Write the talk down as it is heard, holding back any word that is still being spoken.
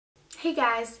Hey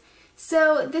guys,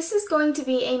 so this is going to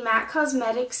be a MAC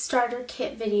Cosmetics starter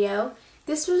kit video.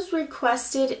 This was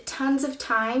requested tons of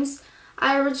times.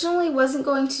 I originally wasn't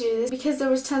going to do this because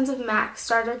there was tons of MAC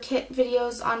starter kit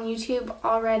videos on YouTube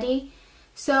already.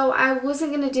 So I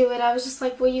wasn't going to do it. I was just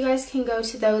like, well, you guys can go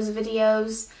to those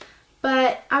videos.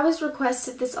 But I was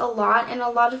requested this a lot, and a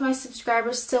lot of my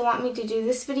subscribers still want me to do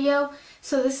this video.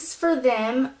 So this is for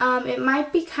them. It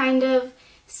might be kind of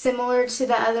similar to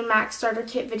the other MAC starter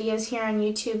kit videos here on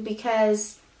YouTube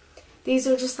because these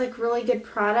are just like really good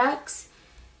products.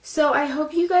 So I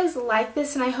hope you guys like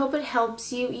this and I hope it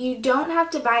helps you. You don't have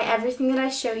to buy everything that I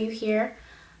show you here.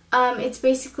 It's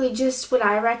basically just what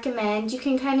I recommend. You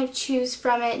can kind of choose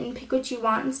from it and pick what you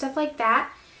want and stuff like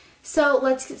that. So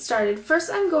let's get started.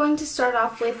 First I'm going to start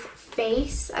off with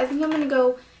face. I think I'm going to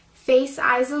go face,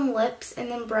 eyes, and lips, and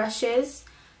then brushes.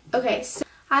 Okay, so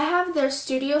I have their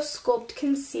Studio Sculpt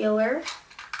Concealer,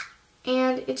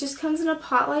 and it just comes in a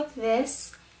pot like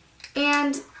this,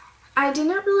 and I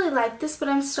didn't really like this, but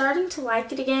I'm starting to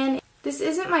like it again. This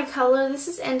isn't my color, this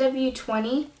is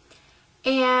NW20,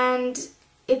 and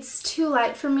it's too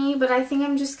light for me, but I think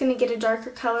I'm just going to get a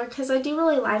darker color because I do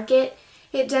really like it.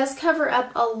 It does cover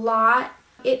up a lot.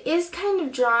 It is kind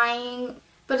of drying,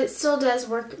 but it still does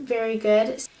work very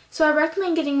good. So I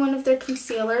recommend getting one of their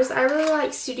concealers. I really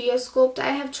like Studio Sculpt. I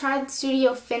have tried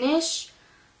Studio Finish,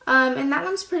 and that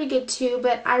one's pretty good too,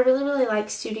 but I really like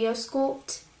Studio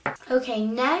Sculpt. Okay,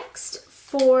 next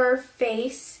for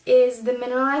face is the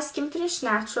Mineralize Skinfinish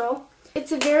Natural.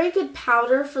 It's a very good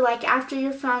powder for like after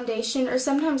your foundation, or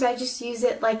sometimes I just use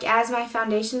it like as my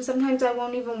foundation. Sometimes I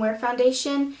won't even wear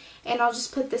foundation and I'll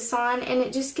just put this on, and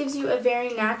it just gives you a very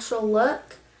natural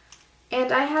look.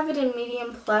 And I have it in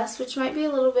medium plus, which might be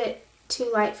a little bit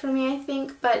too light for me, I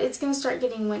think, but it's going to start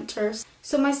getting winter.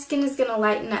 So my skin is going to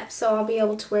lighten up, so I'll be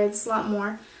able to wear this a lot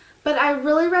more. But I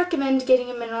really recommend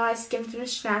getting a Mineralized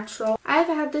Skinfinish Natural. I've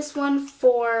had this one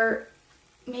for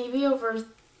maybe over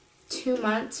 2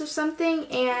 months or something,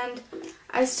 and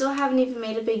I still haven't even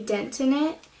made a big dent in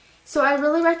it. So I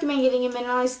really recommend getting a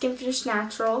Mineralized Skinfinish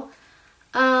Natural.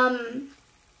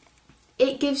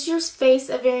 It gives your face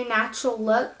a very natural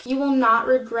look. You will not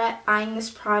regret buying this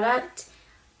product.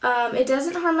 It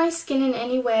doesn't harm my skin in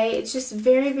any way. It's just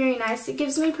very nice. It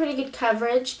gives me pretty good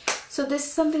coverage. So this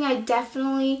is something I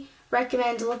definitely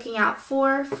recommend looking out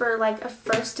for like a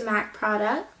first MAC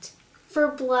product. For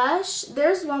blush,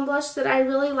 there's one blush that I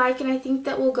really like and I think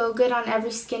that will go good on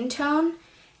every skin tone.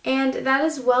 And that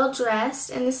is Well Dressed,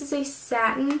 and this is a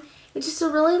satin. It's just a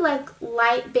really like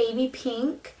light baby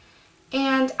pink.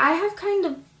 And I have kind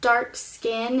of dark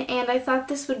skin, and I thought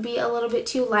this would be a little bit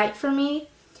too light for me.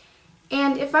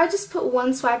 And if I just put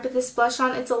one swipe of this blush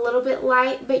on, it's a little bit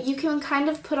light, but you can kind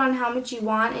of put on how much you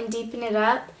want and deepen it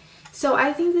up. So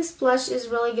I think this blush is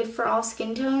really good for all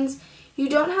skin tones. You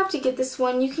don't have to get this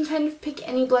one. You can kind of pick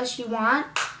any blush you want.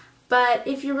 But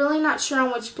if you're really not sure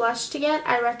on which blush to get,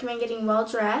 I recommend getting Well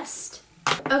Dressed.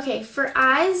 Okay, for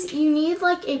eyes, you need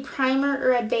like a primer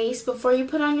or a base before you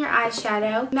put on your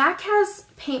eyeshadow. MAC has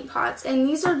paint pots, and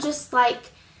these are just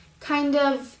like kind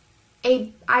of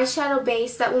a eyeshadow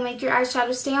base that will make your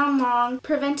eyeshadow stay on long,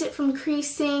 prevent it from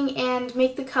creasing, and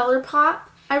make the color pop.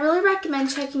 I really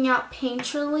recommend checking out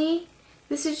Painterly.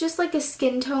 This is just like a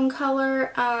skin tone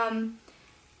color.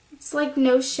 It's like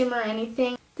no shimmer or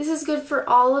anything. This is good for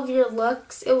all of your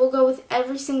looks. It will go with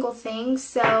every single thing,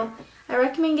 so I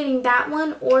recommend getting that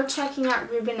one or checking out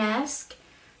Rubenesque.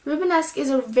 Rubenesque is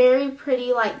a very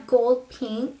pretty like gold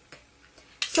pink.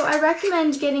 So I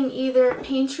recommend getting either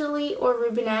Painterly or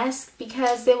Rubenesque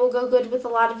because they will go good with a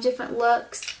lot of different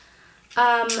looks.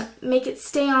 Make it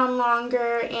stay on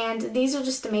longer, and these are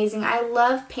just amazing. I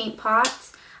love paint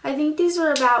pots. I think these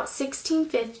are about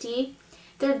 $16.50.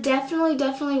 They're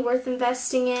definitely worth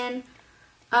investing in.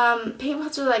 Paint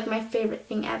pots are like my favorite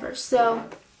thing ever. So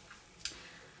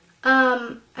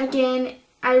again,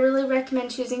 I really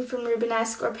recommend choosing from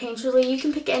Rubenesque or Painterly. You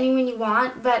can pick any one you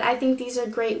want, but I think these are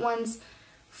great ones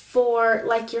for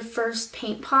like your first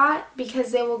paint pot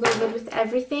because they will go good with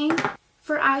everything.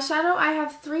 For eyeshadow, I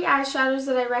have 3 eyeshadows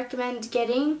that I recommend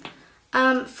getting.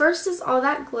 First is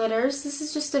Allthatglitters. This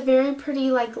is just a very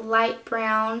pretty like light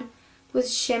brown with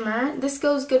shimmer. This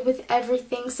goes good with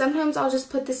everything. Sometimes I'll just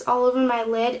put this all over my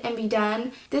lid and be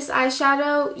done. This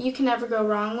eyeshadow you can never go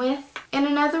wrong with. And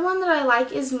another one that I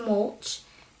like is Mulch.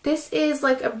 This is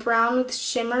like a brown with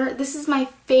shimmer. This is my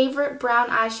favorite brown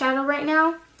eyeshadow right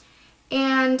now.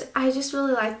 And I just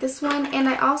really like this one. And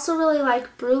I also really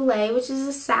like Brule, which is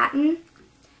a satin.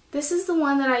 This is the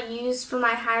one that I use for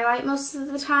my highlight most of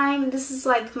the time. This is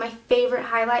like my favorite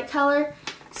highlight color.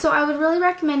 So I would really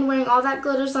recommend wearing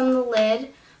Allthatglitters on the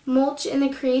lid Mulch in the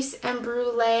crease and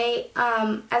Brule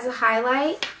as a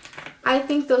highlight. I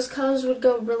think those colors would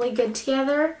go really good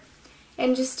together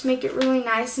and just to make it really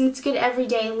nice, and it's a good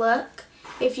everyday look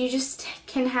if you just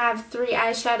can have 3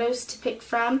 eyeshadows to pick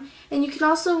from. And you can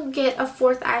also get a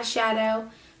 4th eyeshadow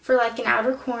for like an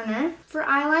outer corner. For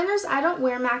eyeliners, I don't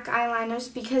wear MAC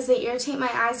eyeliners because they irritate my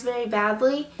eyes very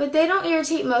badly, but they don't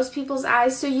irritate most people's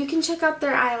eyes, so you can check out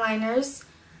their eyeliners.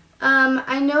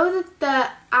 I know that the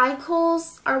eye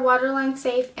kohls are waterline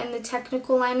safe and the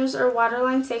technical liners are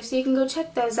waterline safe, so you can go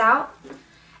check those out.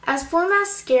 As for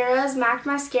mascaras, MAC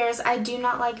mascaras, I do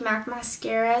not like MAC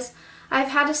mascaras. I've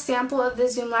had a sample of the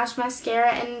Zoom Lash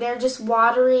mascara and they're just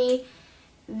watery,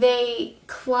 they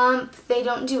clump, they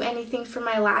don't do anything for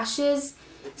my lashes.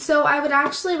 So I would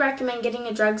actually recommend getting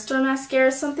a drugstore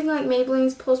mascara, something like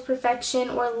Maybelline's Pulse Perfection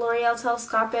or L'Oreal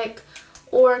Telescopic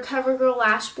or CoverGirl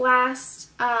Lash Blast,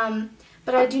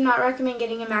 but I do not recommend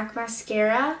getting a MAC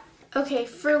mascara. Okay,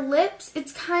 for lips,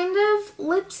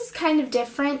 lips is kind of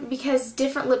different because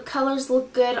different lip colors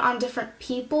look good on different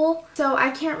people. So I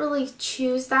can't really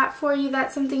choose that for you.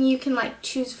 That's something you can like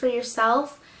choose for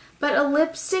yourself. But a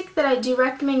lipstick that I do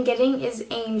recommend getting is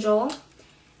Angel.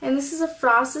 And this is a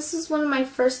Frost. This is one of my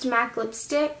first MAC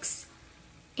lipsticks.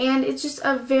 And it's just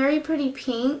a very pretty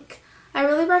pink. I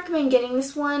really recommend getting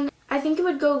this one. I think it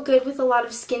would go good with a lot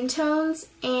of skin tones,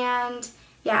 and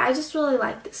yeah, I just really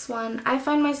like this one. I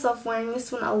find myself wearing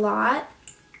this one a lot.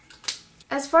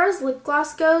 As far as lip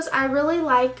gloss goes, I really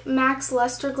like MAC's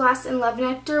Lustreglass in Love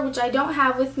Nectar, which I don't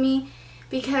have with me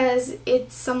because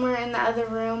it's somewhere in the other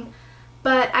room.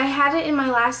 But I had it in my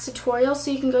last tutorial, so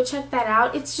you can go check that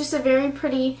out. It's just a very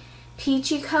pretty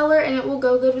peachy color, and it will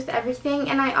go good with everything.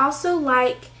 And I also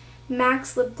like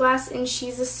MAC's lip gloss in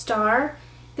She's a Star.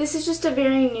 This is just a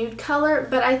very nude color,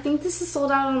 but I think this is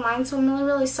sold out online, so I'm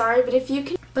really sorry. But if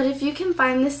you can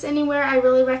find this anywhere, I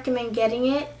really recommend getting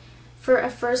it for a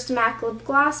first MAC lip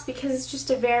gloss because it's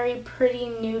just a very pretty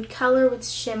nude color with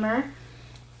shimmer.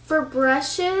 For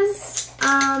brushes,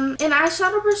 an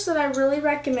eyeshadow brush that I really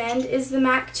recommend is the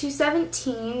MAC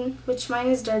 217, which mine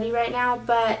is dirty right now,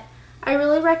 but I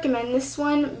really recommend this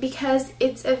one because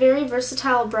it's a very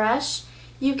versatile brush.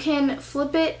 You can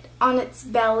flip it on its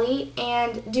belly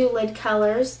and do lid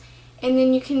colors, and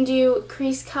then you can do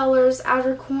crease colors,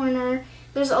 outer corner.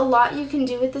 There's a lot you can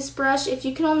do with this brush. If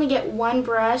you can only get one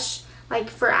brush, like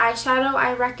for eyeshadow,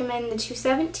 I recommend the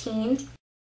 217.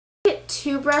 Get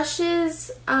 2 brushes.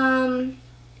 I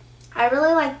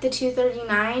really like the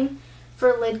 239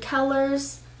 for lid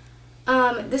colors.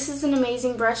 This is an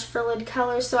amazing brush for lid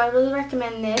colors, so I really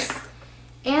recommend this.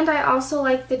 And I also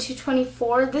like the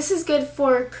 224. This is good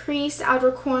for crease,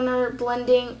 outer corner,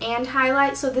 blending, and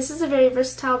highlight. So this is a very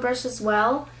versatile brush as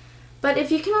well. But if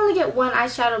you can only get one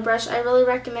eyeshadow brush, I really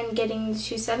recommend getting the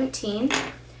 217.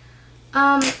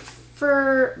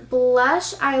 For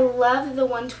blush, I love the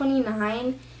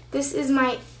 129. This is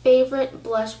my favorite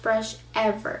blush brush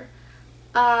ever.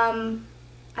 I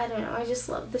don't know, I just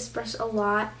love this brush a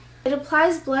lot. It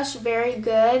applies blush very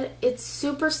good. It's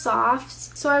super soft,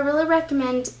 so I really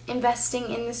recommend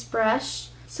investing in this brush.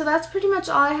 So that's pretty much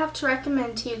all I have to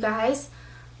recommend to you guys.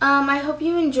 I hope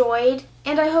you enjoyed,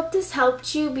 and I hope this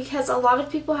helped you because a lot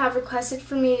of people have requested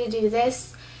for me to do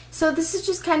this. So this is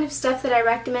just kind of stuff that I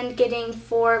recommend getting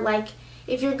for, like,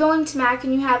 if you're going to MAC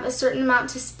and you have a certain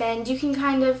amount to spend, you can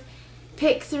kind of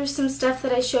pick through some stuff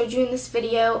that I showed you in this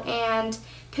video and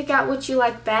pick out what you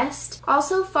like best.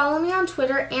 Also, follow me on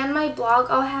Twitter and my blog.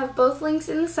 I'll have both links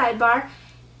in the sidebar.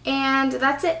 And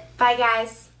that's it. Bye,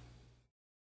 guys.